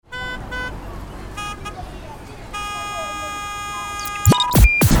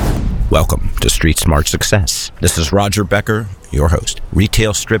Welcome to Street Smart Success. This is Roger Becker, your host.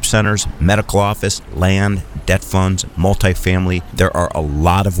 Retail strip centers, medical office, land, debt funds, multifamily. There are a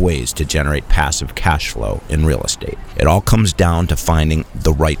lot of ways to generate passive cash flow in real estate. It all comes down to finding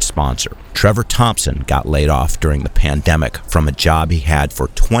the right sponsor. Trevor Thompson got laid off during the pandemic from a job he had for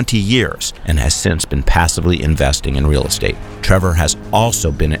 20 years and has since been passively investing in real estate. Trevor has also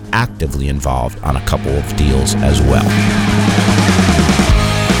been actively involved on a couple of deals as well.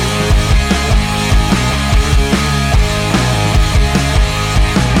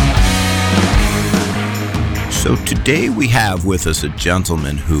 So today we have with us a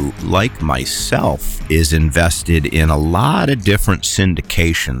gentleman who, like myself, is invested in a lot of different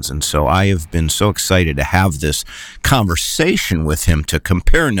syndications. And so I have been so excited to have this conversation with him to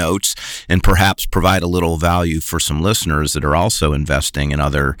compare notes and perhaps provide a little value for some listeners that are also investing in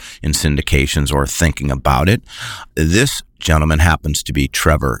syndications or thinking about it. This gentleman happens to be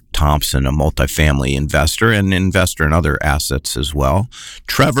Trevor Thompson, a multifamily investor and investor in other assets as well.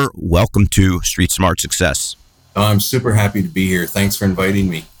 Trevor, welcome to Street Smart Success. Oh, I'm super happy to be here. Thanks for inviting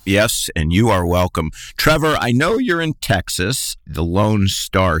me. Yes, and you are welcome. Trevor, I know you're in Texas, the Lone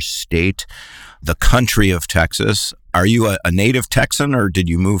Star State, the country of Texas. Are you a native Texan or did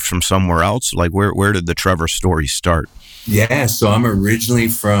you move from somewhere else? Like where did the Trevor story start? Yeah, so I'm originally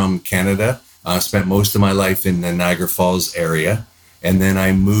from Canada. I spent most of my life in the Niagara Falls area. And then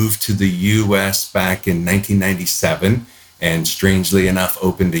I moved to the U.S. back in 1997. And strangely enough,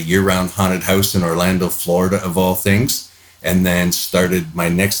 opened a year-round haunted house in Orlando, Florida, of all things. And then started my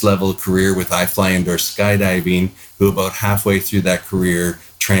next level career with iFly Indoor Skydiving, who about halfway through that career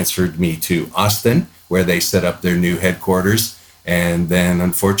transferred me to Austin, where they set up their new headquarters. And then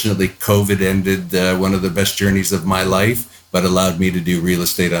unfortunately, COVID ended one of the best journeys of my life, but allowed me to do real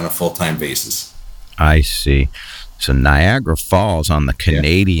estate on a full-time basis. I see. So Niagara Falls on the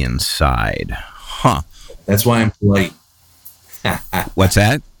Canadian side. Huh. That's why I'm polite. What's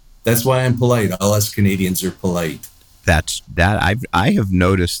that? That's why I'm polite. All us Canadians are polite. I have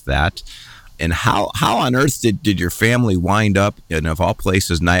noticed that. And how on earth did your family wind up in, of all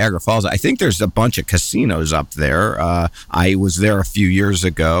places, Niagara Falls? I think there's a bunch of casinos up there. I was there a few years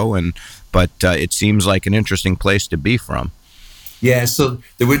ago, but it seems like an interesting place to be from. Yeah, so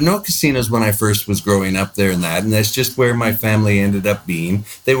there were no casinos when I first was growing up there and that's just where my family ended up being.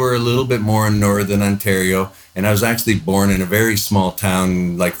 They were a little bit more in northern Ontario, and I was actually born in a very small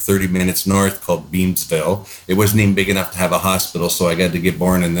town like 30 minutes north called Beamsville. It wasn't even big enough to have a hospital, so I got to get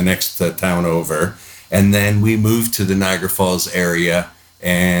born in the next town over. And then we moved to the Niagara Falls area,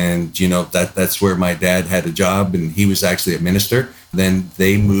 and that's where my dad had a job, and he was actually a minister. Then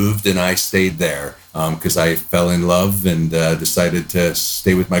they moved, and I stayed there because I fell in love and decided to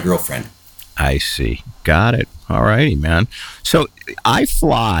stay with my girlfriend. I see. Got it. All righty, man. So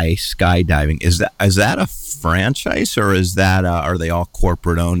iFly Skydiving, is that a franchise or is that are they all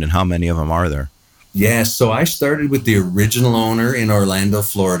corporate owned, and how many of them are there? Yeah, so I started with the original owner in Orlando,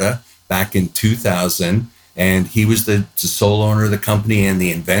 Florida back in 2000. And he was the sole owner of the company and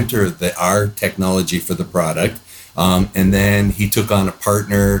the inventor of our technology for the product. And then he took on a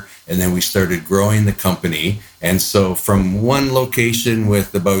partner, and then we started growing the company. And so from one location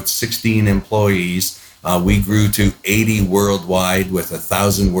with about 16 employees, we grew to 80 worldwide with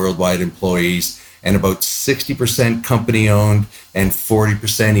 1,000 worldwide employees, and about 60% company owned and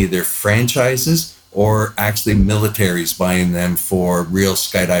 40% either franchises or actually militaries buying them for real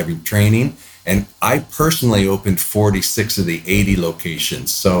skydiving training. And I personally opened 46 of the 80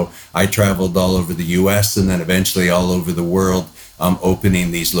 locations. So I traveled all over the U.S. and then eventually all over the world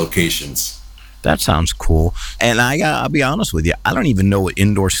opening these locations. That sounds cool. And I'll be honest with you, I don't even know what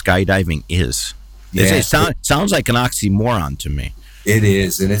indoor skydiving is. Yeah. It sounds like an oxymoron to me. It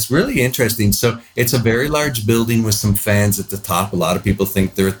is, and it's really interesting. So it's a very large building with some fans at the top. A lot of people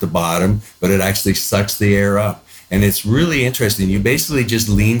think they're at the bottom, but it actually sucks the air up. And it's really interesting. You basically just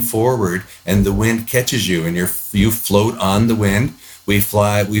lean forward and the wind catches you and you float on the wind. We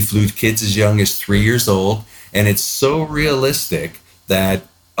flew kids as young as 3 years old. And it's so realistic that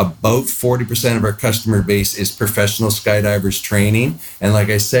about 40% of our customer base is professional skydivers training. And like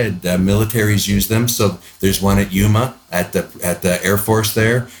I said, militaries use them. So there's one at Yuma at the Air Force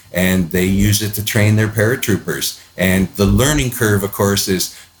there, and they use it to train their paratroopers. And the learning curve, of course,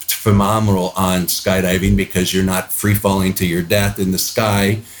 is phenomenal on skydiving because you're not free falling to your death in the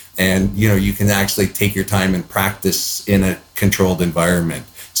sky, and you can actually take your time and practice in a controlled environment.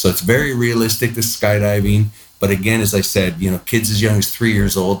 So it's very realistic, the skydiving. But again, as I said, kids as young as 3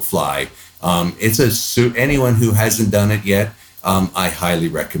 years old fly. Anyone who hasn't done it yet, I highly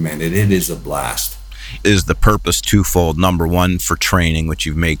recommend it. It is a blast. Is the purpose twofold? Number one, for training, which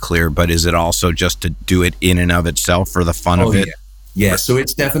you've made clear, but is it also just to do it in and of itself for the fun of it? Yeah. Yeah. So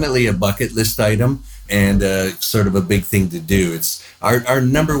it's definitely a bucket list item and sort of a big thing to do. It's our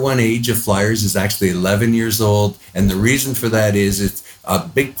number one age of flyers is actually 11 years old. And the reason for that is it's a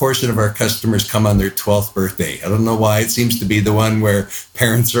big portion of our customers come on their 12th birthday. I don't know why. It seems to be the one where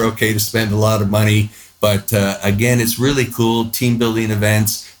parents are okay to spend a lot of money. But again, it's really cool. Team building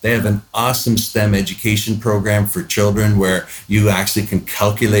events. They have an awesome STEM education program for children where you actually can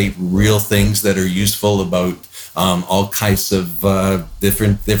calculate real things that are useful about all kinds of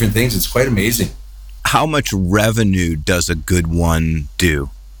different things. It's quite amazing. How much revenue does a good one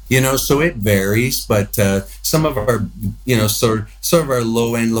do? So it varies, but some of our, sort of our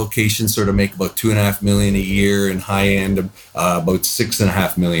low end locations sort of make about $2.5 million a year, and high end about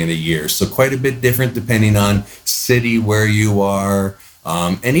 $6.5 million a year. So quite a bit different depending on city where you are,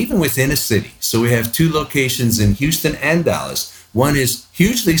 and even within a city. So we have 2 locations in Houston and Dallas. One is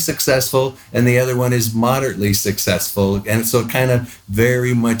hugely successful and the other one is moderately successful. And so kind of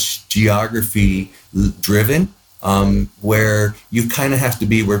very much geography driven, where you kind of have to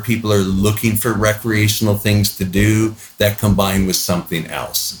be where people are looking for recreational things to do that combine with something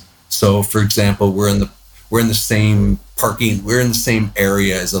else. So for example, we're in the same parking, we're in the same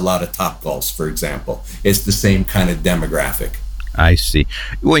area as a lot of Topgolfs, for example. It's the same kind of demographic. I see.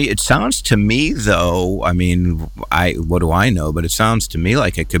 Well, it sounds to me, though, I mean, what do I know? But it sounds to me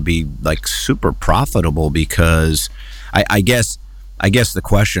like it could be like super profitable because I guess the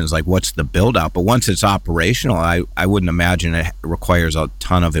question is like, what's the build out? But once it's operational, I wouldn't imagine it requires a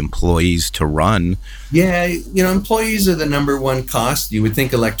ton of employees to run. Yeah, employees are the number one cost. You would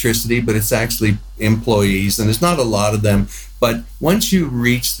think electricity, but it's actually employees, and there's not a lot of them. But once you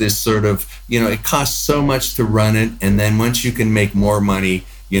reach this sort of, it costs so much to run it. And then once you can make more money,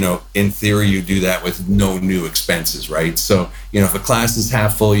 in theory, you do that with no new expenses, right? So, if a class is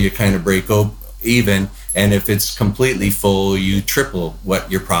half full, you kind of break even. And if it's completely full, you triple what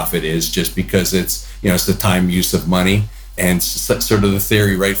your profit is just because it's the time use of money. And sort of the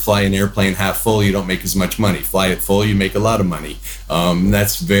theory, right? Fly an airplane half full, you don't make as much money. Fly it full, you make a lot of money.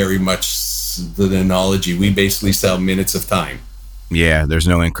 That's very much the analogy. We basically sell minutes of time. Yeah, there's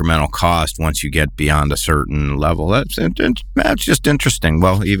no incremental cost once you get beyond a certain level. That's just interesting.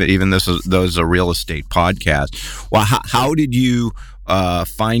 Well, even this is a real estate podcast. Well, how did you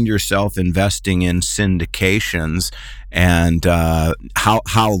find yourself investing in syndications, and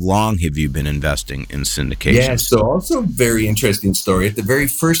how long have you been investing in syndications? Yeah, so also very interesting story. At the very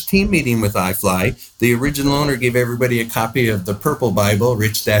first team meeting with iFly, the original owner gave everybody a copy of the Purple Bible,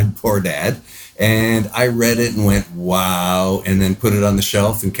 Rich Dad, Poor Dad. And I read it and went, wow, and then put it on the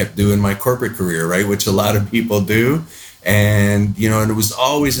shelf and kept doing my corporate career, right? Which a lot of people do. And, and it was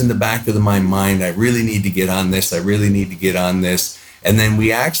always in the back of my mind, I really need to get on this. I really need to get on this. And then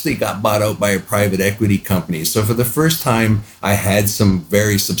we actually got bought out by a private equity company. So for the first time, I had some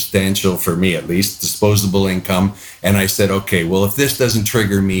very substantial, for me at least, disposable income. And I said, okay, well, if this doesn't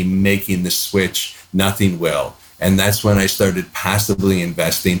trigger me making the switch, nothing will. And that's when I started passively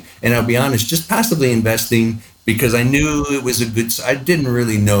investing. And I'll be honest, just passively investing because I knew it was I didn't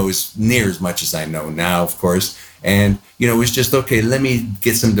really know near as much as I know now, of course. And, it was just, okay, let me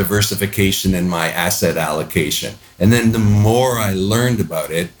get some diversification in my asset allocation. And then the more I learned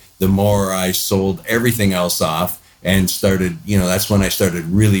about it, the more I sold everything else off and started, that's when I started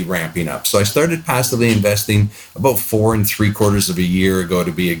really ramping up. So I started passively investing about 4 3/4 of a year ago,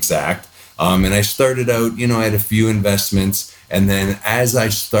 to be exact. And I started out, I had a few investments. And then as I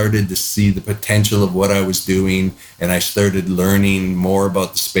started to see the potential of what I was doing and I started learning more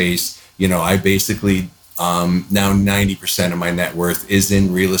about the space, I basically now 90% of my net worth is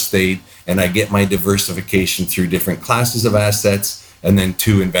in real estate. And I get my diversification through different classes of assets and then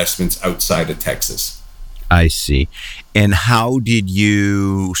 2 investments outside of Texas. I see. And how did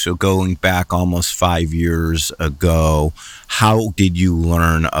you, so going back almost 5 years ago, how did you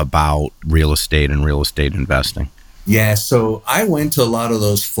learn about real estate and real estate investing? Yeah, so I went to a lot of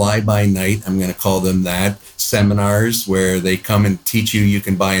those fly-by-night, I'm going to call them that, seminars where they come and teach you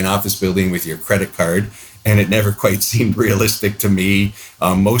can buy an office building with your credit card. And it never quite seemed realistic to me.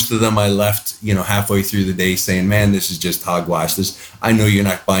 Most of them I left, halfway through the day saying, man, this is just hogwash. I know you're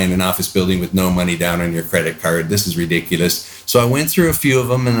not buying an office building with no money down on your credit card. This is ridiculous. So I went through a few of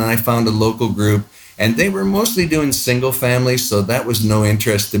them and then I found a local group and they were mostly doing single family. So that was no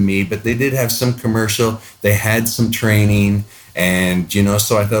interest to me, but they did have some commercial. They had some training and,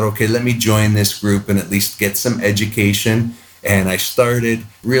 so I thought, okay, let me join this group and at least get some education. And I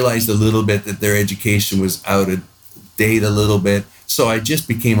realized a little bit that their education was out of date a little bit. So I just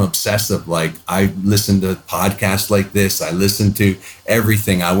became obsessive. Like I listened to podcasts like this. I listened to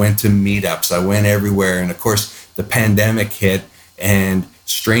everything. I went to meetups. I went everywhere. And of course, the pandemic hit. And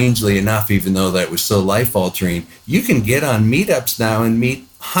strangely enough, even though that was so life altering, you can get on meetups now and meet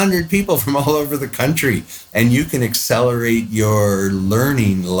 100 people from all over the country. And you can accelerate your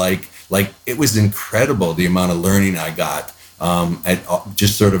learning. Like it was incredible the amount of learning I got at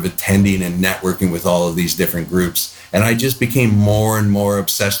just sort of attending and networking with all of these different groups. And I just became more and more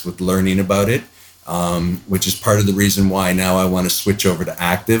obsessed with learning about it, which is part of the reason why now I want to switch over to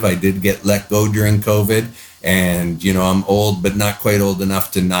active. I did get let go during COVID. And, you know, I'm old, but not quite old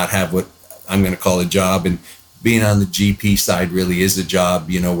enough to not have what I'm going to call a job. And being on the GP side really is a job,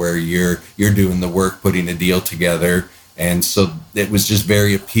 you know, where you're doing the work, putting a deal together. And so it was just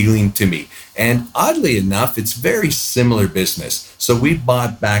very appealing to me. And oddly enough, it's very similar business. So we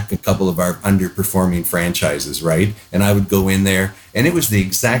bought back a couple of our underperforming franchises, right? And I would go in there, and it was the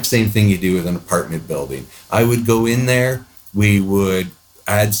exact same thing you do with an apartment building. I would go in there, we would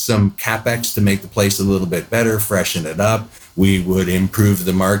add some CapEx to make the place a little bit better, freshen it up. We would improve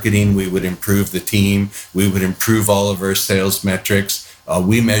the marketing. We would improve the team. We would improve all of our sales metrics.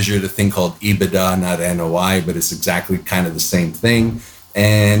 We measured a thing called EBITDA, not NOI, but it's exactly kind of the same thing.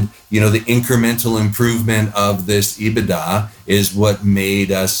 And, you know, the incremental improvement of this EBITDA is what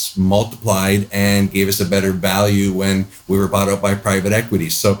made us multiplied and gave us a better value when we were bought out by private equity.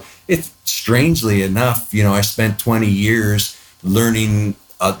 So it's strangely enough, you know, I spent 20 years learning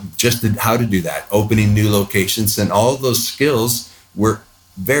just how to do that, opening new locations, and all of those skills were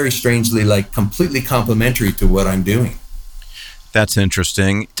very strangely like completely complementary to what I'm doing. That's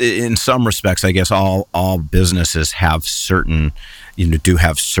interesting. In some respects, I guess all businesses have certain, do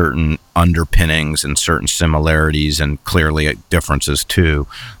have certain underpinnings and certain similarities and clearly differences too.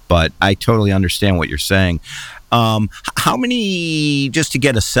 But I totally understand what you're saying. How many, just to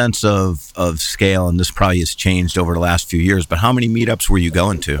get a sense of scale, and this probably has changed over the last few years, but how many meetups were you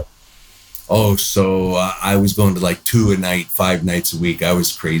going to? Oh, so I was going to like 2 a night, 5 nights a week. I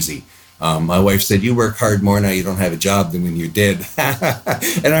was crazy. My wife said, you work hard more now you don't have a job than when you did.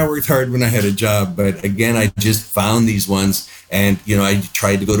 And I worked hard when I had a job. But again, I just found these ones. And, you know, I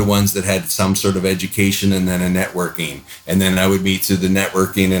tried to go to ones that had some sort of education and then a networking. And then I would meet through the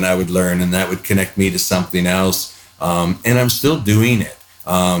networking and I would learn, and that would connect me to something else. And I'm still doing it.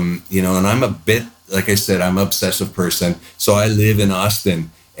 You know, and I'm a bit, like I said, I'm an obsessive person. So I live in Austin,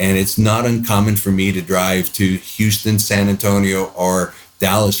 and it's not uncommon for me to drive to Houston, San Antonio, or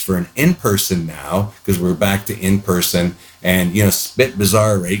Dallas for an in-person now, because we're back to in-person. And, you know, it's a bit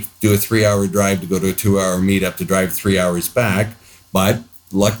bizarre, right? Do a 3-hour drive to go to a 2-hour meetup to drive 3 hours back. But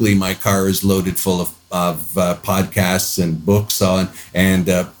luckily, my car is loaded full of podcasts and books on. And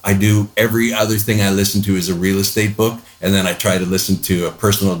I do every other thing I listen to is a real estate book. And then I try to listen to a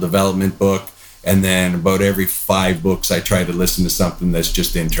personal development book. And then about every 5 books, I try to listen to something that's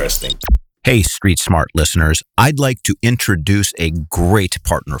just interesting. Hey, Street Smart listeners, I'd like to introduce a great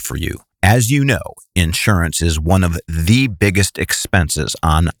partner for you. As you know, insurance is one of the biggest expenses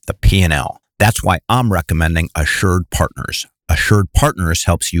on the P&L. That's why I'm recommending Assured Partners. Assured Partners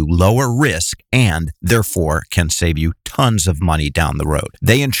helps you lower risk and therefore can save you tons of money down the road.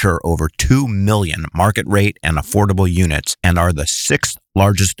 They insure over 2 million market rate and affordable units and are the 6th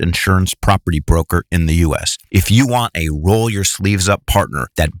largest insurance property broker in the U.S. If you want a roll your sleeves up partner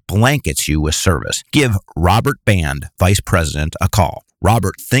that blankets you with service, give Robert Band, Vice President, a call.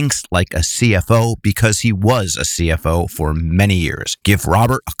 Robert thinks like a CFO because he was a CFO for many years. Give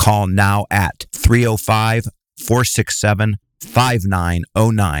Robert a call now at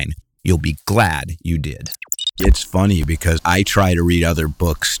 305-467-5909. You'll be glad you did. It's funny because I try to read other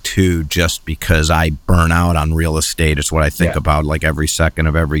books too, just because I burn out on real estate. It's what I think about like every second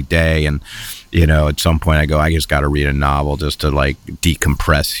of every day. And, you know, at some point I go, I just got to read a novel just to like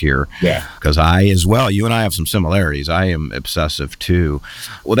decompress here. Yeah. Because I as well, you and I have some similarities. I am obsessive too.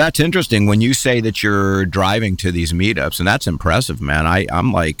 Well, that's interesting when you say that you're driving to these meetups, and that's impressive, man.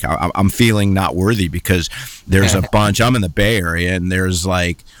 I'm feeling not worthy because there's a bunch. I'm in the Bay Area, and there's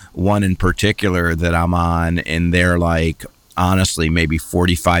like one in particular that I'm on, and they're like, honestly, maybe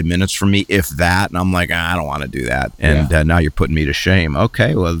 45 minutes from me, if that. And I'm like, I don't want to do that. And now you're putting me to shame.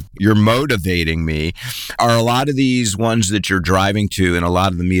 Okay, well, you're motivating me. Are a lot of these ones that you're driving to, and a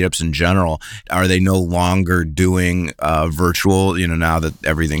lot of the meetups in general, are they no longer doing virtual, you know, now that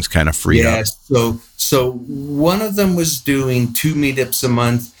everything's kind of freed up? So one of them was doing 2 meetups a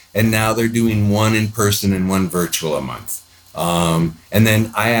month, and now they're doing 1 in person and 1 virtual a month. And then we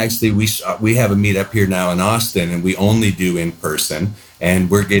have a meetup here now in Austin, and we only do in person, and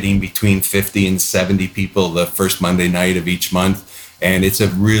we're getting between 50 and 70 people the first Monday night of each month. And it's a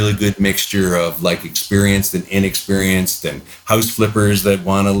really good mixture of like experienced and inexperienced and house flippers that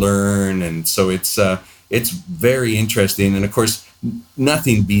want to learn. And so it's very interesting. And of course,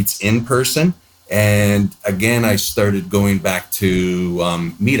 nothing beats in person. And again, I started going back to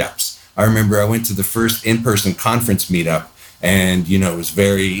meetups. I remember I went to the first in-person conference meetup, and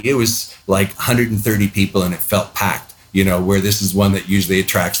it was like 130 people, and it felt packed. Where this is one that usually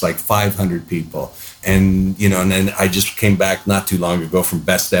attracts like 500 people. And and then I just came back not too long ago from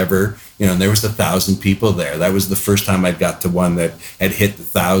Best Ever, and there was 1,000 people there. That was the first time I got to one that had hit the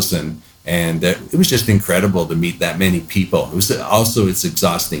 1,000, and it was just incredible to meet that many people. It's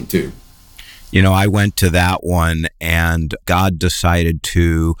exhausting too. I went to that one, and God decided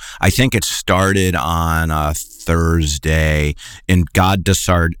to, I think it started on a Thursday, and God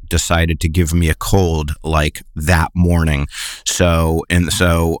decided to give me a cold like that morning. So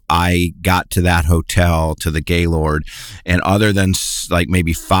I got to that hotel, to the Gaylord, and other than like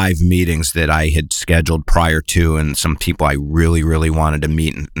maybe 5 meetings that I had scheduled prior to, and some people I really, really wanted to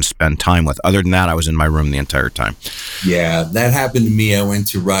meet and spend time with, other than that, I was in my room the entire time. Yeah, that happened to me. I went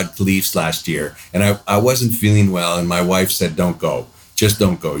to Rod Khleif's last year, and I wasn't feeling well, and my wife said, "Don't go. Just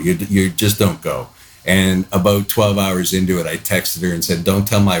don't go. You just don't go." And about 12 hours into it, I texted her and said, "Don't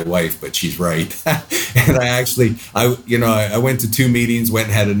tell my wife, but she's right." And I went to 2 meetings, went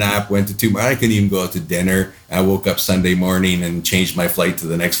and had a nap, went to 2. I couldn't even go out to dinner. I woke up Sunday morning and changed my flight to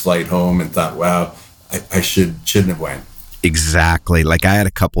the next flight home, and thought, wow, I shouldn't have went. Exactly. Like I had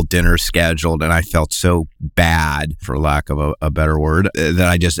a couple dinners scheduled, and I felt so bad, for lack of a better word, that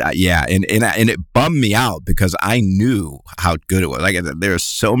I just, and it bummed me out because I knew how good it was. Like there's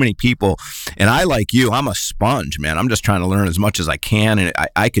so many people, and I, like you, I'm a sponge, man. I'm just trying to learn as much as I can, and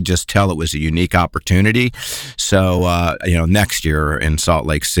I could just tell it was a unique opportunity. So, next year in Salt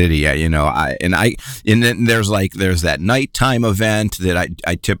Lake City, and then there's that nighttime event that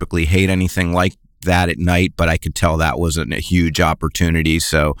I typically hate anything like that at night, but I could tell that wasn't a huge opportunity.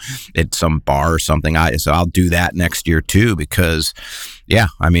 So at some bar or something, so I'll do that next year too, because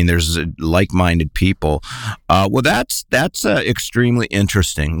there's like-minded people. Well, that's extremely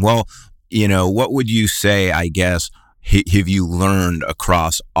interesting. Well, what would you say, I guess, have you learned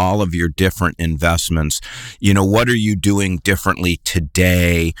across all of your different investments? What are you doing differently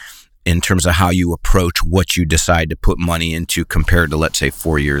today in terms of how you approach what you decide to put money into compared to, let's say,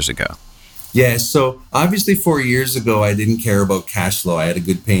 4 years ago? Yeah, so obviously 4 years ago, I didn't care about cash flow. I had a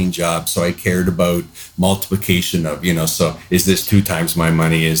good paying job, so I cared about multiplication of, so is this 2 times my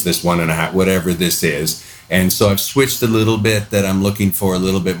money? Is this 1.5? Whatever this is. And so I've switched a little bit, that I'm looking for a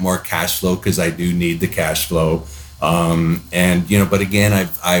little bit more cash flow, because I do need the cash flow. But again,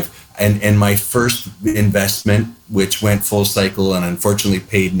 and my first investment, which went full cycle and unfortunately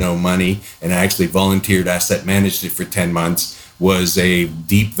paid no money, and I actually volunteered asset managed it for 10 months, was a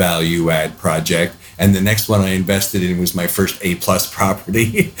deep value add project. And the next one I invested in was my first A+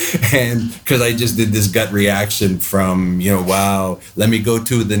 property. And because I just did this gut reaction from, wow, let me go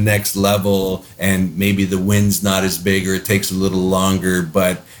to the next level, and maybe the win's not as big, or it takes a little longer,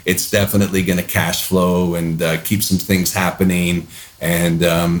 but it's definitely going to cash flow and keep some things happening. And,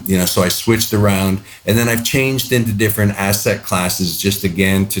 so I switched around, and then I've changed into different asset classes just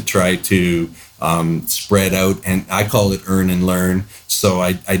again to try to spread out, and I call it earn and learn. So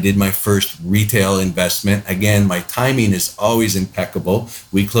I did my first retail investment. Again, my timing is always impeccable.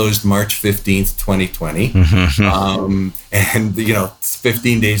 We closed March 15th, 2020. And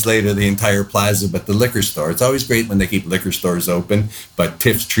 15 days later, the entire plaza, but the liquor store. It's always great when they keep liquor stores open, but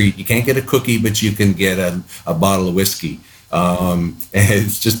Tiff's treat, you can't get a cookie, but you can get a bottle of whiskey. And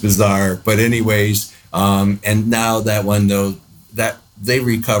it's just bizarre. But anyways, and now that one, though, that they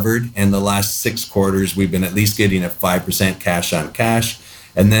recovered, and the last 6 quarters, we've been at least getting a 5% cash on cash.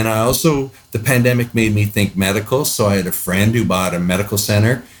 And then the pandemic made me think medical. So I had a friend who bought a medical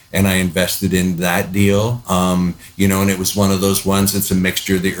center, and I invested in that deal. And it was one of those ones, it's a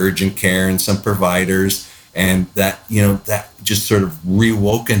mixture of the urgent care and some providers. And that just sort of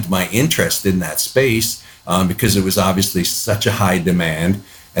reawakened my interest in that space, because it was obviously such a high demand.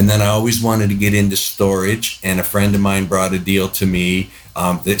 And then I always wanted to get into storage, and a friend of mine brought a deal to me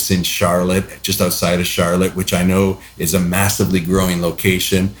that's in Charlotte, just outside of Charlotte, which I know is a massively growing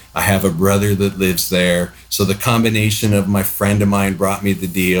location. I have a brother that lives there. So the combination of my friend of mine brought me the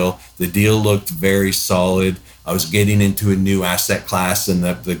deal. The deal looked very solid. I was getting into a new asset class, and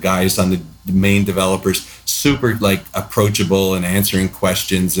the guys on the main developers, super approachable and answering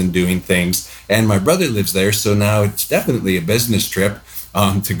questions and doing things. And my brother lives there, so now it's definitely a business trip.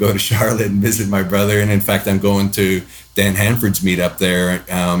 to go to Charlotte and visit my brother. And in fact, I'm going to Dan Hanford's meetup there.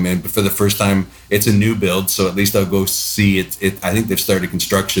 And for the first time, it's a new build, so at least I'll go see it. I think they've started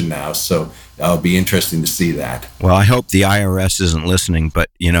construction now, so it'll be interesting to see that. Well, I hope the IRS isn't listening, but,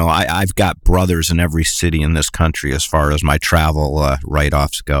 I've got brothers in every city in this country as far as my travel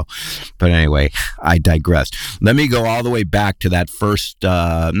write-offs go. But anyway, I digress. Let me go all the way back to that first,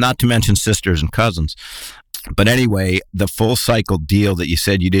 not to mention sisters and cousins. But anyway, the full cycle deal that you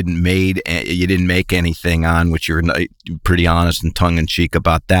said you didn't make anything on, which you were pretty honest and tongue in cheek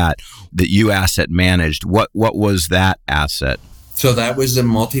about that you asset managed. What was that asset? So that was a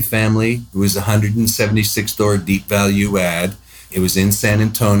multifamily. It was a 176 door deep value add. It was in San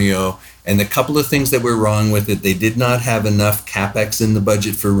Antonio. And a couple of things that were wrong with it, they did not have enough CapEx in the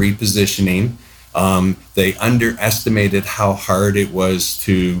budget for repositioning. They underestimated how hard it was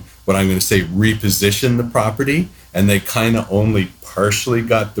to, what I'm going to say, reposition the property. And they kind of only partially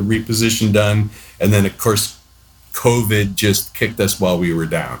got the reposition done. And then, of course, COVID just kicked us while we were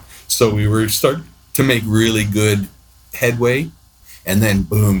down. So we were starting to make really good headway. And then,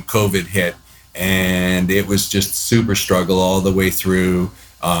 boom, COVID hit. And it was just super struggle all the way through.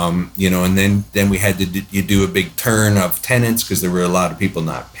 And then we had to do a big turn of tenants because there were a lot of people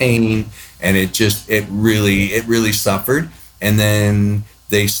not paying. And it really suffered. And then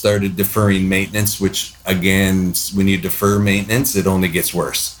they started deferring maintenance, which again, when you defer maintenance, it only gets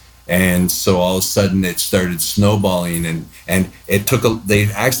worse. And so all of a sudden it started snowballing, and they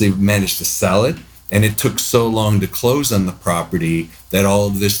actually managed to sell it. And it took so long to close on the property that all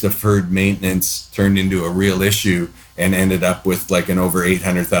of this deferred maintenance turned into a real issue and ended up with like an over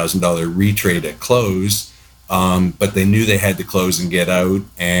 $800,000 retrade at close. But they knew they had to close and get out.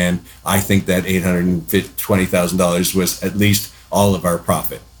 And I think that $820,000 was at least all of our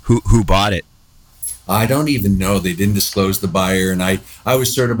profit. Who bought it? I don't even know. They didn't disclose the buyer. And I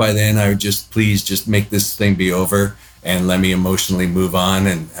was sort of, by then, I would please just make this thing be over and let me emotionally move on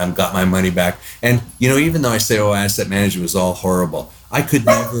and got my money back. And, even though I say, asset management was all horrible, I could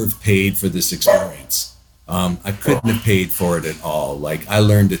never have paid for this experience. I couldn't have paid for it at all. Like, I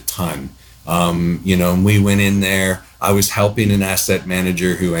learned a ton. And we went in there. I was helping an asset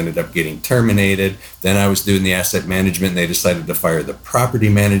manager who ended up getting terminated. Then I was doing the asset management. And they decided to fire the property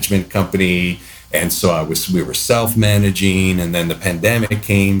management company. And so we were self-managing, and then the pandemic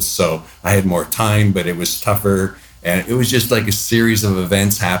came. So I had more time, but it was tougher. And it was just like a series of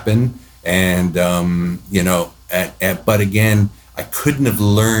events happen. And, but again, I couldn't have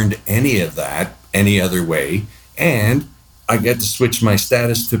learned any of that any other way. And I got to switch my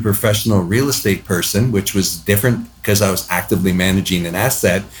status to professional real estate person, which was different because I was actively managing an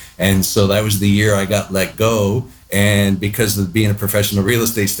asset. And so that was the year I got let go. And because of being a professional real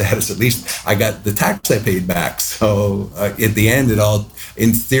estate status, at least I got the tax I paid back. So at the end,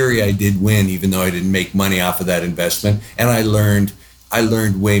 in theory, I did win, even though I didn't make money off of that investment. And I learned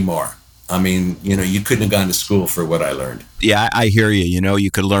way more. I mean, you couldn't have gone to school for what I learned. Yeah, I hear you.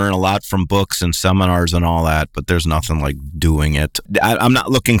 You could learn a lot from books and seminars and all that, but there's nothing like doing it. I'm not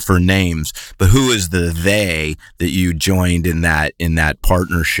looking for names, but who is the they that you joined in that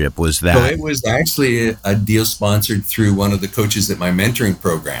partnership? Was that? So it was actually a deal sponsored through one of the coaches at my mentoring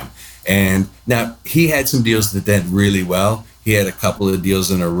program. And now he had some deals that did really well. He had a couple of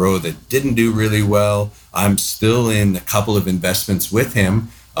deals in a row that didn't do really well. I'm still in a couple of investments with him.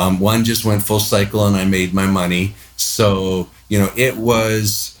 One just went full cycle and I made my money. So, it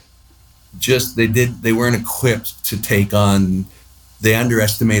was just, they weren't equipped to take on, they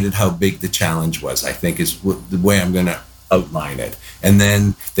underestimated how big the challenge was, I think is the way I'm going to outline it. And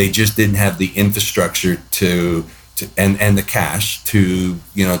then they just didn't have the infrastructure and the cash to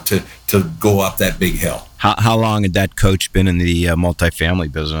go up that big hill. How long had that coach been in the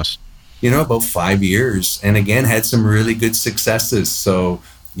multifamily business? About 5 years, and again, had some really good successes. So,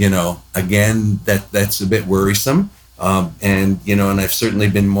 again, that's a bit worrisome. And I've certainly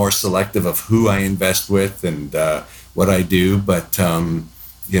been more selective of who I invest with and what I do. But,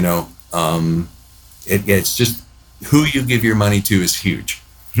 it's just who you give your money to is huge.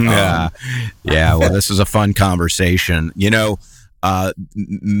 Yeah. Well, this is a fun conversation.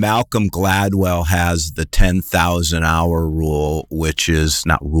 Malcolm Gladwell has the 10,000 hour rule, which is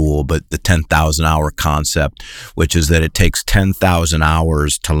not rule, but the 10,000 hour concept, which is that it takes 10,000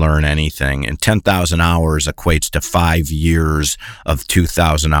 hours to learn anything. And 10,000 hours equates to 5 years of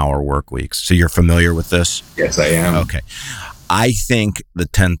 2,000 hour work weeks. So you're familiar with this? Yes, I am. Okay. I think the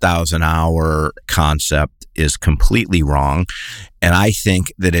 10,000 hour concept is completely wrong. And I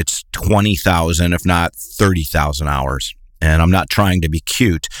think that it's 20,000, if not 30,000 hours. And I'm not trying to be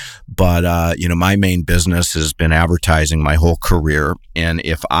cute, but, my main business has been advertising my whole career. And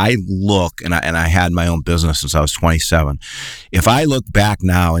if I look, and I had my own business since I was 27, if I look back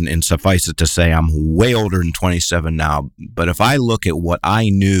now, and suffice it to say, I'm way older than 27 now, but if I look at what I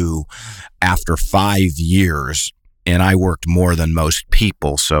knew after 5 years, and I worked more than most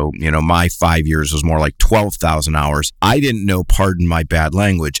people. So, my 5 years was more like 12,000 hours. I didn't know, pardon my bad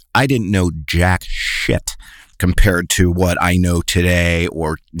language, I didn't know jack shit compared to what I know today,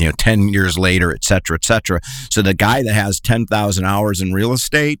 or 10 years later, et cetera, et cetera. So the guy that has 10,000 hours in real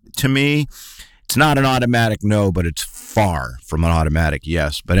estate, to me, it's not an automatic no, but it's far from an automatic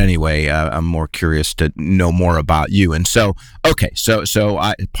yes. But anyway, I'm more curious to know more about you. And so, okay, so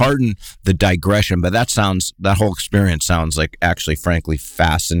I pardon the digression, but that whole experience sounds like actually, frankly,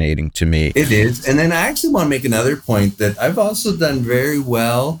 fascinating to me. It is. And then I actually want to make another point that I've also done very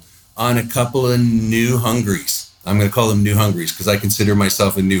well on a couple of new hungries. I'm going to call them new hungries because I consider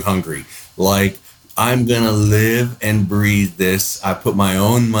myself a new hungry. Like, I'm going to live and breathe this. I put my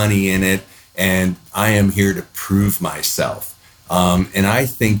own money in it, and I am here to prove myself. And I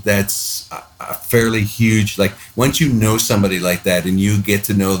think that's a fairly huge, like, once you know somebody like that and you get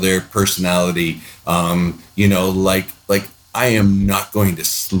to know their personality, like I am not going to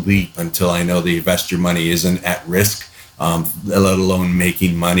sleep until I know the investor money isn't at risk, let alone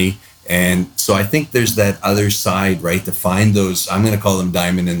making money. And so I think there's that other side, right? To find those, I'm going to call them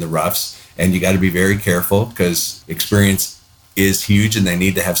diamond in the roughs. And you got to be very careful because experience is huge and they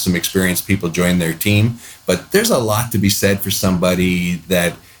need to have some experienced people join their team. But there's a lot to be said for somebody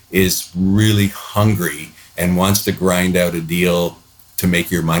that is really hungry and wants to grind out a deal to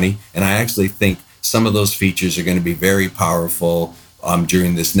make your money. And I actually think some of those features are going to be very powerful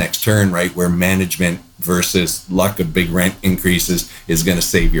during this next turn, right? Where management versus luck of big rent increases is going to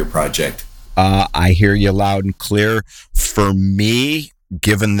save your project. I hear you loud and clear. For me,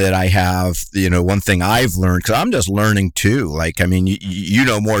 given that I have, one thing I've learned, because I'm just learning too. Like, I mean, you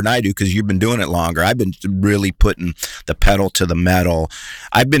know more than I do because you've been doing it longer. I've been really putting the pedal to the metal.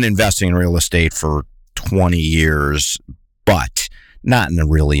 I've been investing in real estate for 20 years, but not in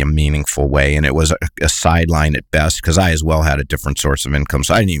a meaningful way. And it was a sideline at best because I as well had a different source of income.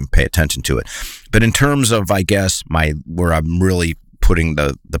 So I didn't even pay attention to it. But in terms of, I guess, where I'm really putting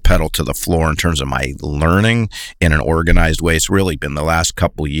the pedal to the floor in terms of my learning in an organized way, it's really been the last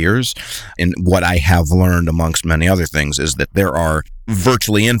couple years. And what I have learned, amongst many other things, is that there are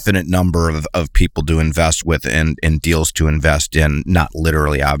virtually infinite number of people to invest with and deals to invest in, not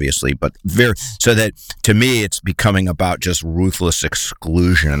literally, obviously, but so that to me, it's becoming about just ruthless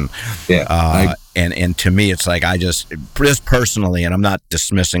exclusion. Yeah. And to me, it's like, just personally, and I'm not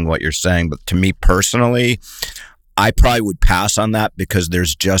dismissing what you're saying, but to me personally, I probably would pass on that because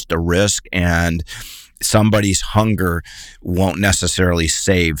there's just a risk and somebody's hunger won't necessarily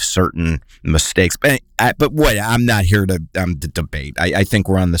save certain mistakes. But I'm not here to debate. I think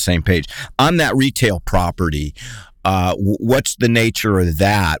we're on the same page. On that retail property, what's the nature of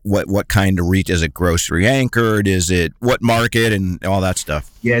that? What kind of retail? Is it grocery anchored? Is it what market and all that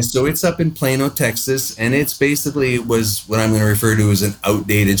stuff? Yeah, so it's up in Plano, Texas, and it's basically was what I'm going to refer to as an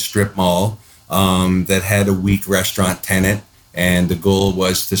outdated strip mall. That had a weak restaurant tenant, and the goal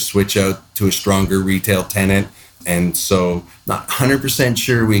was to switch out to a stronger retail tenant. And so not 100%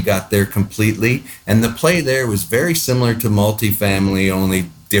 sure we got there completely. And the play there was very similar to multifamily, only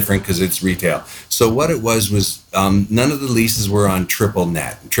different because it's retail. So what it was none of the leases were on triple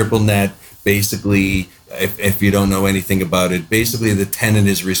net. Triple net, basically, if you don't know anything about it, basically the tenant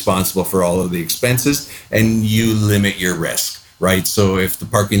is responsible for all of the expenses and you limit your risk. Right. So if the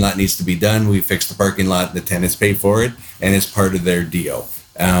parking lot needs to be done, we fix the parking lot, the tenants pay for it, and it's part of their deal.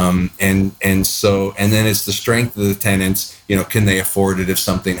 And then it's the strength of the tenants, can they afford it if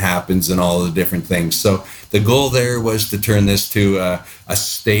something happens and all the different things. So the goal there was to turn this to a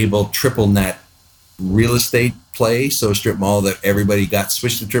stable triple net real estate play. So strip mall that everybody got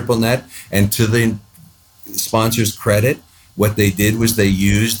switched to triple net. And to the sponsors' credit, what they did was they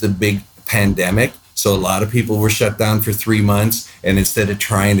used the big pandemic. So a lot of people were shut down for 3 months, and instead of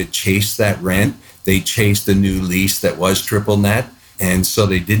trying to chase that rent, they chased a new lease that was triple net. And so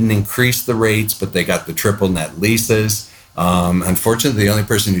they didn't increase the rates, but they got the triple net leases. Unfortunately, the only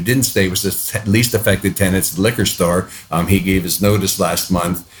person who didn't stay was the least affected tenants, the liquor store. He gave his notice last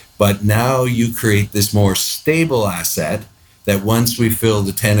month. But now you create this more stable asset that once we fill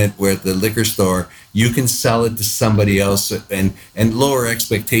the tenant with the liquor store, you can sell it to somebody else. And lower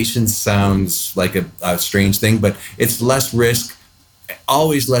expectations sounds like a strange thing, but it's less risk.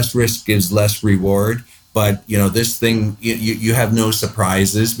 Always less risk gives less reward. But, this thing, you have no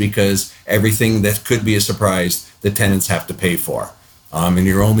surprises because everything that could be a surprise the tenants have to pay for. And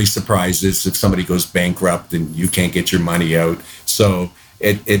your only surprise is if somebody goes bankrupt and you can't get your money out. So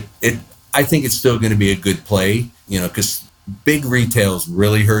I think it's still going to be a good play, because big retail is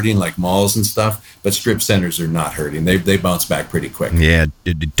really hurting, like malls and stuff, but strip centers are not hurting. They bounce back pretty quick. Yeah,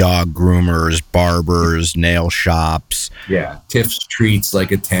 dog groomers, barbers, nail shops. Yeah, Tiff's treats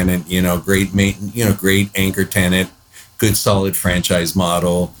like a tenant, great anchor tenant, good solid franchise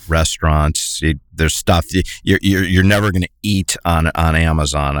model. Restaurants, there's stuff you're never going to eat on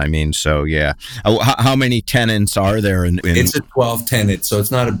Amazon. I mean, so yeah. How many tenants are there? It's a 12 tenant, so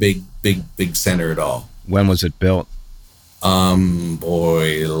it's not a big center at all. When was it built?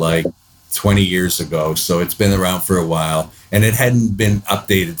 Like 20 years ago. So it's been around for a while, and it hadn't been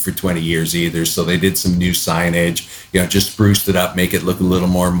updated for 20 years either. So they did some new signage, just spruced it up, make it look a little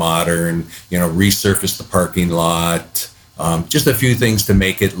more modern, resurfaced the parking lot, just a few things to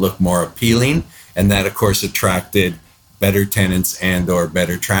make it look more appealing. And that, of course, attracted better tenants and or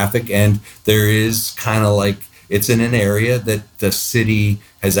better traffic. And there is kind of like, it's in an area that the city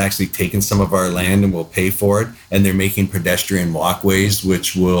has actually taken some of our land and will pay for it. And they're making pedestrian walkways,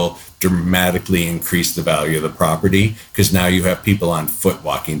 which will dramatically increase the value of the property, because now you have people on foot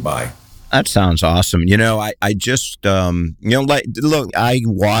walking by. That sounds awesome. I just, look, I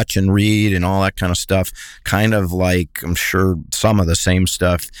watch and read and all that kind of stuff, kind of like, I'm sure, some of the same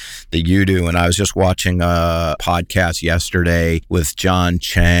stuff that you do. And I was just watching a podcast yesterday with John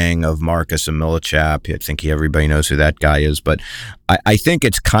Chang of Marcus and Millichap. I think everybody knows who that guy is, but I think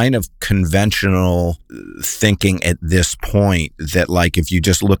it's kind of conventional thinking at this point that, like, if you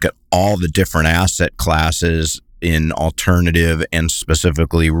just look at all the different asset classes in alternative and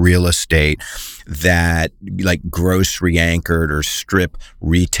specifically real estate, that like grocery anchored or strip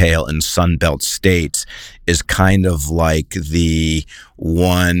retail in Sunbelt states is kind of like the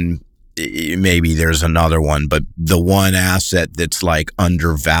one, maybe there's another one, but the one asset that's like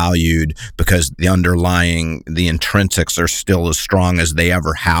undervalued because the intrinsics are still as strong as they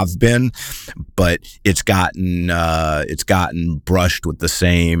ever have been, but it's gotten brushed with the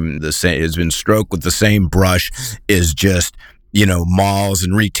same, it's been stroked with the same brush is just, malls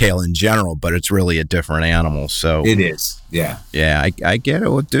and retail in general, but it's really a different animal. So it is. Yeah. Yeah, I get it.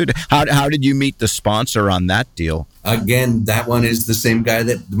 Well, dude, how did you meet the sponsor on that deal? Again, that one is the same guy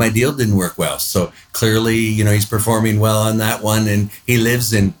that my deal didn't work well. So clearly, he's performing well on that one, and he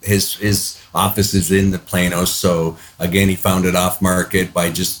lives in his office is in the Plano. So again, he found it off market by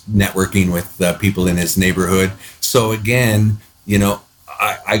just networking with people in his neighborhood. So again,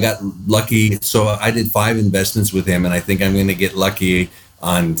 I got lucky. So I did 5 investments with him, and I think I'm going to get lucky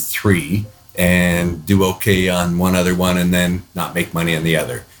on 3 and do okay on one other one, and then not make money on the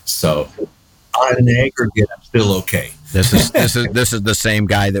other. So on an aggregate, I'm still okay. This is the same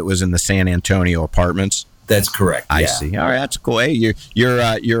guy that was in the San Antonio apartments. That's correct. I see. All right, that's cool. Hey,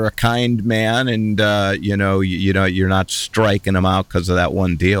 you're a kind man, and you're not striking them out because of that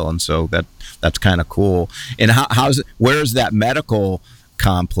one deal, and so that's kind of cool. And where's that medical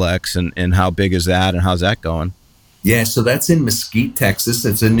complex, and how big is that, and how's that going? Yeah, so that's in Mesquite, Texas.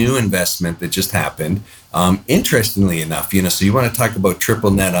 It's a new investment that just happened. Interestingly enough, so you want to talk about triple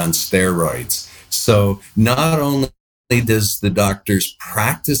net on steroids. So not only does the doctor's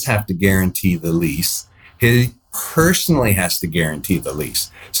practice have to guarantee the lease, he personally has to guarantee the lease.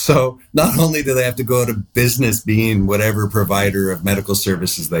 So not only do they have to go out of business being whatever provider of medical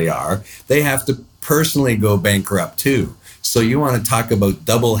services they are, they have to personally go bankrupt too. So you want to talk about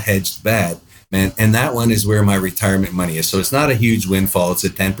double-hedged bet, man, and that one is where my retirement money is. So it's not a huge windfall. It's a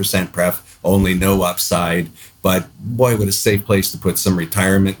 10% pref, only no upside. But boy, what a safe place to put some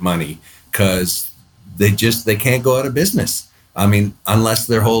retirement money, because they can't go out of business. I mean, unless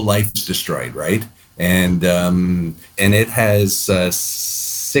their whole life is destroyed, right? And it has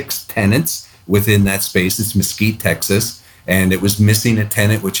 6 tenants within that space. It's Mesquite, Texas, and it was missing a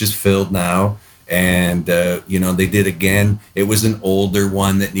tenant, which is filled now. And, they did again. It was an older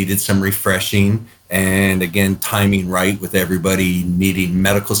one that needed some refreshing. And again, timing right with everybody needing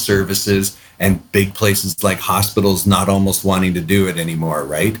medical services and big places like hospitals not almost wanting to do it anymore,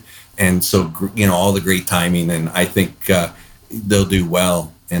 right? And so, all the great timing. And I think they'll do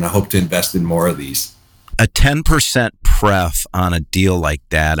well. And I hope to invest in more of these. A 10% pref on a deal like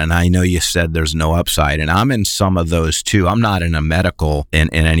that, and I know you said there's no upside, and I'm in some of those too. I'm not in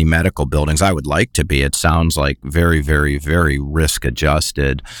any medical buildings. I would like to be. It sounds like very, very, very risk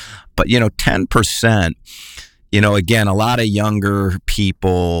adjusted. But 10%, again, a lot of younger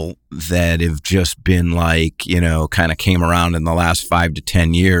people that have just been like, kind of came around in the last 5 to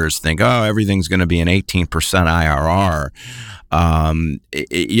 10 years think, oh, everything's going to be an 18% IRR.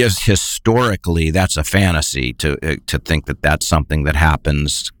 Yes, historically, that's a fantasy to think that that's something that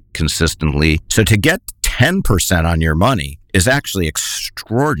happens consistently. So to get 10% on your money is actually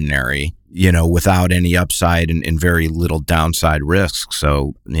extraordinary, without any upside and very little downside risk.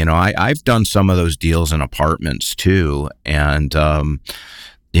 So, I've done some of those deals in apartments too. And, I'm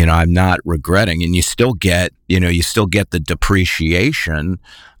not regretting, and you still get the depreciation,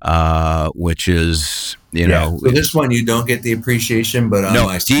 which is, So this one, you don't get the appreciation, but on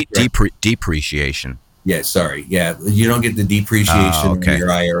my depreciation. Yeah, sorry. Yeah, you don't get the depreciation on your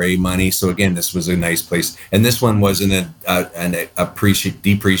IRA money. So again, this was a nice place, and this one wasn't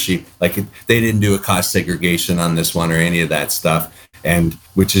depreciate. Like they didn't do a cost segregation on this one or any of that stuff, and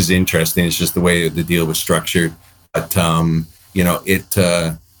which is interesting. It's just the way the deal was structured. But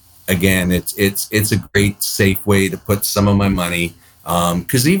again, it's a great safe way to put some of my money.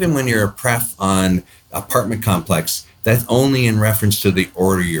 Because even when you're a pref on apartment complex, that's only in reference to the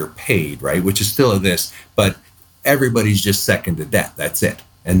order you're paid, right? Which is still this, but everybody's just second to debt. That's it.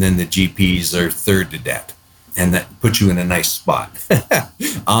 And then the GPs are third to debt. And that puts you in a nice spot.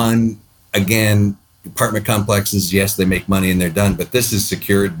 Again, apartment complexes, yes, they make money and they're done, but this is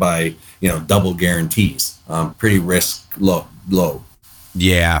secured by, double guarantees. Pretty risk low.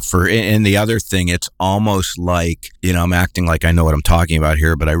 Yeah, and the other thing, it's almost like, I'm acting like I know what I'm talking about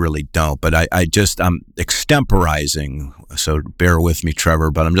here, but I really don't. But I'm extemporizing, so bear with me, Trevor,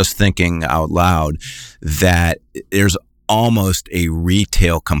 but I'm just thinking out loud that there's almost a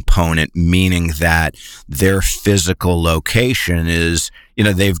retail component, meaning that their physical location is,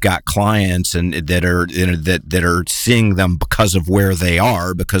 they've got clients and that are seeing them because of where they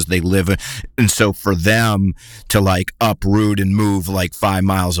are, because they live. And so for them to like uproot and move like 5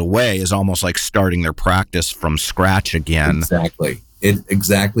 miles away is almost like starting their practice from scratch again.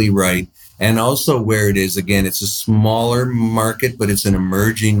 Exactly right. And also where it is, again, it's a smaller market, but it's an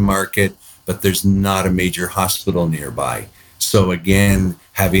emerging market, but there's not a major hospital nearby. So again,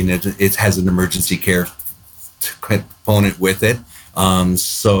 having it has an emergency care component with it.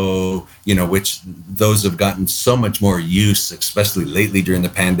 Which those have gotten so much more use, especially lately during the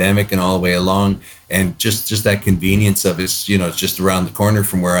pandemic and all the way along. And just that convenience of it's just around the corner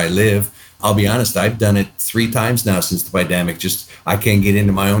from where I live. I'll be honest, I've done it 3 times now since the pandemic. I can't get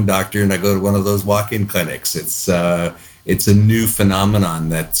into my own doctor and I go to one of those walk-in clinics. It's a new phenomenon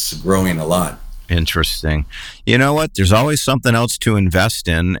that's growing a lot. Interesting. You know what? There's always something else to invest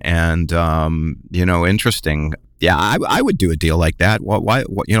in, and interesting. Yeah, I would do a deal like that.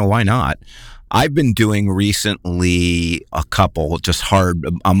 Why not? I've been doing recently a couple just hard.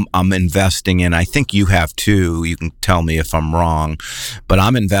 I'm investing in. I think you have too. You can tell me if I'm wrong, but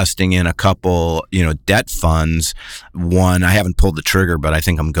I'm investing in a couple, debt funds. One, I haven't pulled the trigger, but I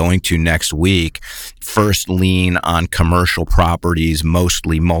think I'm going to next week. First lien on commercial properties,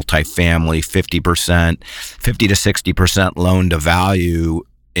 mostly multifamily, 50 to 60% loan to value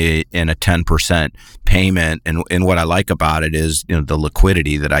in a 10% payment. And what I like about it is, the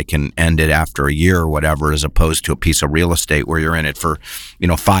liquidity that I can end it after a year or whatever, as opposed to a piece of real estate where you're in it for,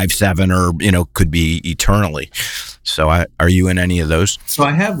 5, 7, or, could be eternally. So are you in any of those? So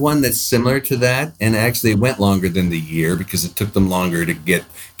I have one that's similar to that. And actually it went longer than the year because it took them longer to get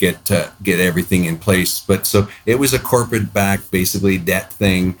everything in place. But so it was a corporate backed, basically debt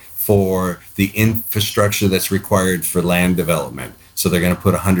thing for the infrastructure that's required for land development. So they're going to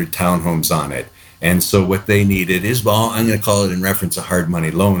put 100 townhomes on it. And so what they needed is, I'm going to call it in reference a hard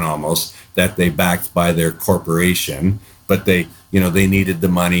money loan almost, that they backed by their corporation. But they needed the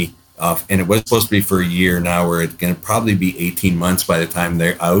money and it was supposed to be for a year. Now we're going to probably be 18 months by the time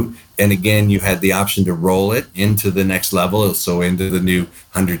they're out. And again, you had the option to roll it into the next level. So into the new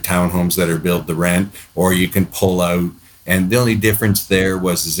 100 townhomes that are built to rent, or you can pull out. And the only difference there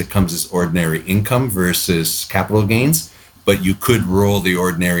is it comes as ordinary income versus capital gains. But you could roll the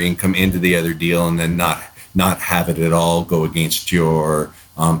ordinary income into the other deal and then not have it at all go against your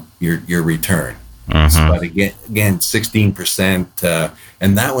return. Mm-hmm. But again, 16%.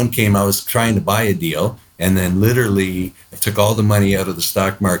 And that one came, I was trying to buy a deal, and then literally I took all the money out of the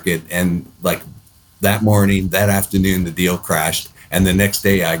stock market, and like that morning, that afternoon, the deal crashed. And the next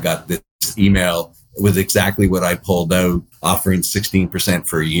day I got this email with exactly what I pulled out, offering 16%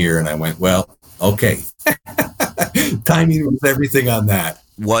 for a year. And I went, well, okay. Timing was everything on that.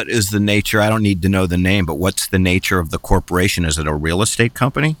 What is the nature? I don't need to know the name, but what's the nature of the corporation? Is it a real estate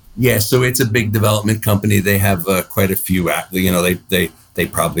company? Yeah, so it's a big development company. They have quite a few. They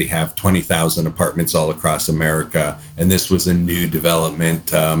probably have 20,000 apartments all across America, and this was a new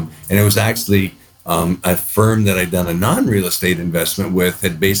development. And it was actually a firm that I'd done a non-real estate investment with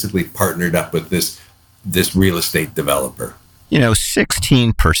had basically partnered up with this real estate developer.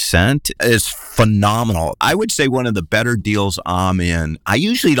 16% is phenomenal. I would say one of the better deals I'm in. I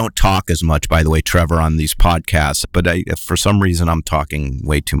usually don't talk as much, by the way, Trevor, on these podcasts, but for some reason I'm talking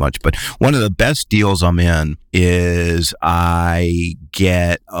way too much. But one of the best deals I'm in is I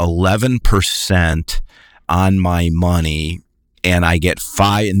get 11% on my money. And I get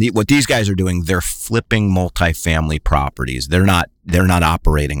 5. And what these guys are doing, they're flipping multifamily properties. They're not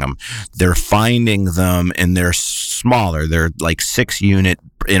operating them. They're finding them, and they're smaller. They're like 6 unit,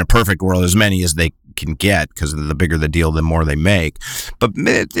 in a perfect world, as many as they can get, because the bigger the deal, the more they make. But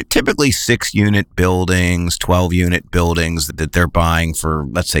typically 6 unit buildings, 12 unit buildings that they're buying for,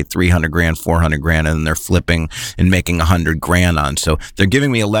 let's say, $300,000, $400,000, and they're flipping and making $100,000 on. So they're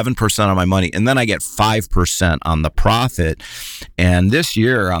giving me 11% of my money, and then I get 5% on the profit. And this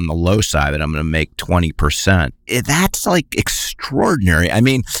year, on the low side, I'm going to make 20%. That's like extraordinary. I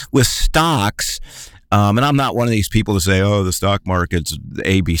mean, with stocks. And I'm not one of these people to say, oh, the stock market's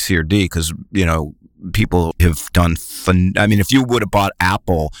A, B, C, or D, because, people have done if you would have bought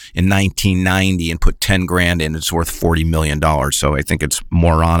Apple in 1990 and put $10,000 in, it's worth $40 million. So I think it's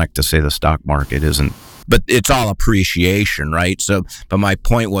moronic to say the stock market isn't, but it's all appreciation, right? So, but my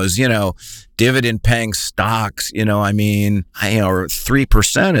point was, dividend paying stocks,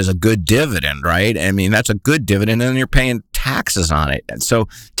 3% is a good dividend, right? I mean, that's a good dividend, and you're paying taxes on it. And so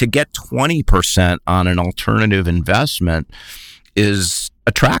to get 20% on an alternative investment is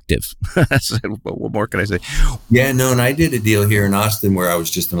attractive. What more can I say? Yeah, no, and I did a deal here in Austin where I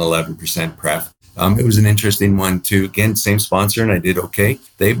was just an 11% pref. It was an interesting one too. Again, same sponsor, and I did okay.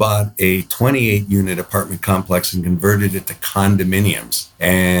 They bought a 28-unit apartment complex and converted it to condominiums.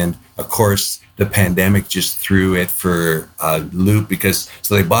 And of course, the pandemic just threw it for a loop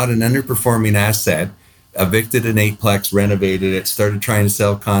so they bought an underperforming asset, evicted an 8-plex, renovated it, started trying to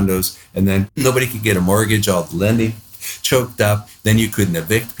sell condos, and then nobody could get a mortgage, all the lending choked up. Then you couldn't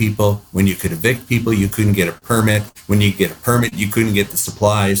evict people. When you could evict people, you couldn't get a permit. When you get a permit, you couldn't get the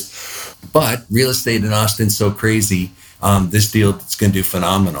supplies. But real estate in Austin's so crazy, this deal is going to do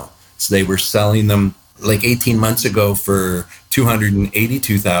phenomenal. So they were selling them like 18 months ago for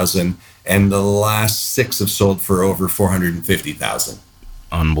 $282,000, and the last 6 have sold for over $450,000.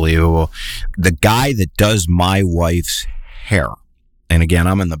 Unbelievable. The guy that does my wife's hair, and again,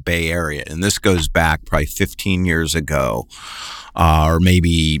 I'm in the Bay Area, and this goes back probably 15 years ago, or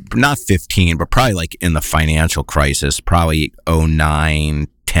maybe not 15, but probably like in the financial crisis, probably 09,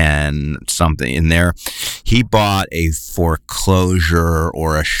 10, something in there. He bought a foreclosure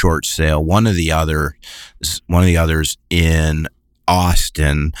or a short sale, one of the others in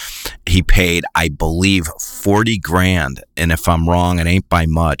Austin. He paid, I believe, $40,000, and if I'm wrong, it ain't by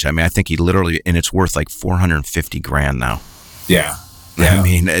much. I mean, I think he literally, and it's worth like $450,000 now. Yeah. I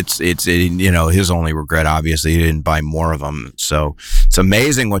mean, it's his only regret, obviously, he didn't buy more of them. So it's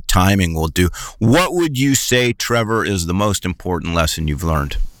amazing what timing will do. What would you say, Trevor, is the most important lesson you've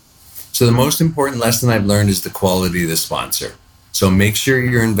learned? So the most important lesson I've learned is the quality of the sponsor. So make sure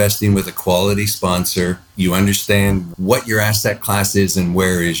you're investing with a quality sponsor. You understand what your asset class is and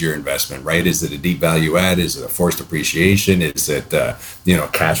where is your investment, right? Is it a deep value add? Is it a forced appreciation? Is it,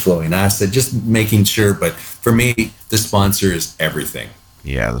 cash flowing asset? Just making sure. But for me, the sponsor is everything.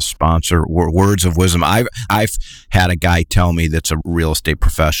 Yeah, the sponsor, words of wisdom. I've had a guy tell me that's a real estate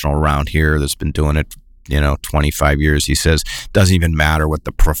professional around here that's been doing it 25 years. He says, doesn't even matter what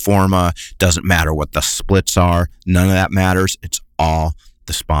the pro forma, doesn't matter what the splits are. None of that matters. It's all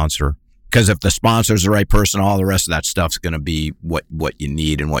the sponsor. Because if the sponsor's the right person, all the rest of that stuff's going to be what you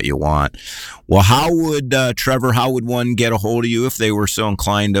need and what you want. Well, Trevor, how would one get a hold of you if they were so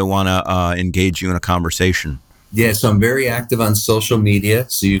inclined to want to engage you in a conversation? Yeah, so I'm very active on social media.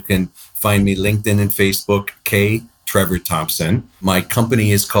 So you can find me LinkedIn and Facebook, Trevor Thompson. My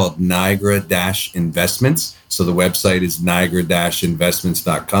company is called Niagara-Investments. So the website is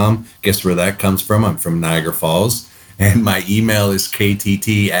Niagara-Investments.com. Guess where that comes from? I'm from Niagara Falls. And my email is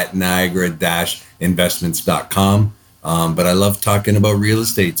ktt@Niagara-Investments.com. But I love talking about real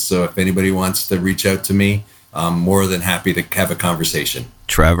estate. So if anybody wants to reach out to me, I'm more than happy to have a conversation.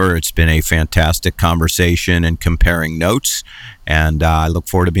 Trevor, it's been a fantastic conversation and comparing notes. And I look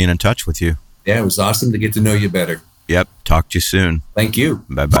forward to being in touch with you. Yeah, it was awesome to get to know you better. Yep. Talk to you soon. Thank you.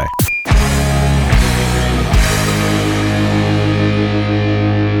 Bye-bye.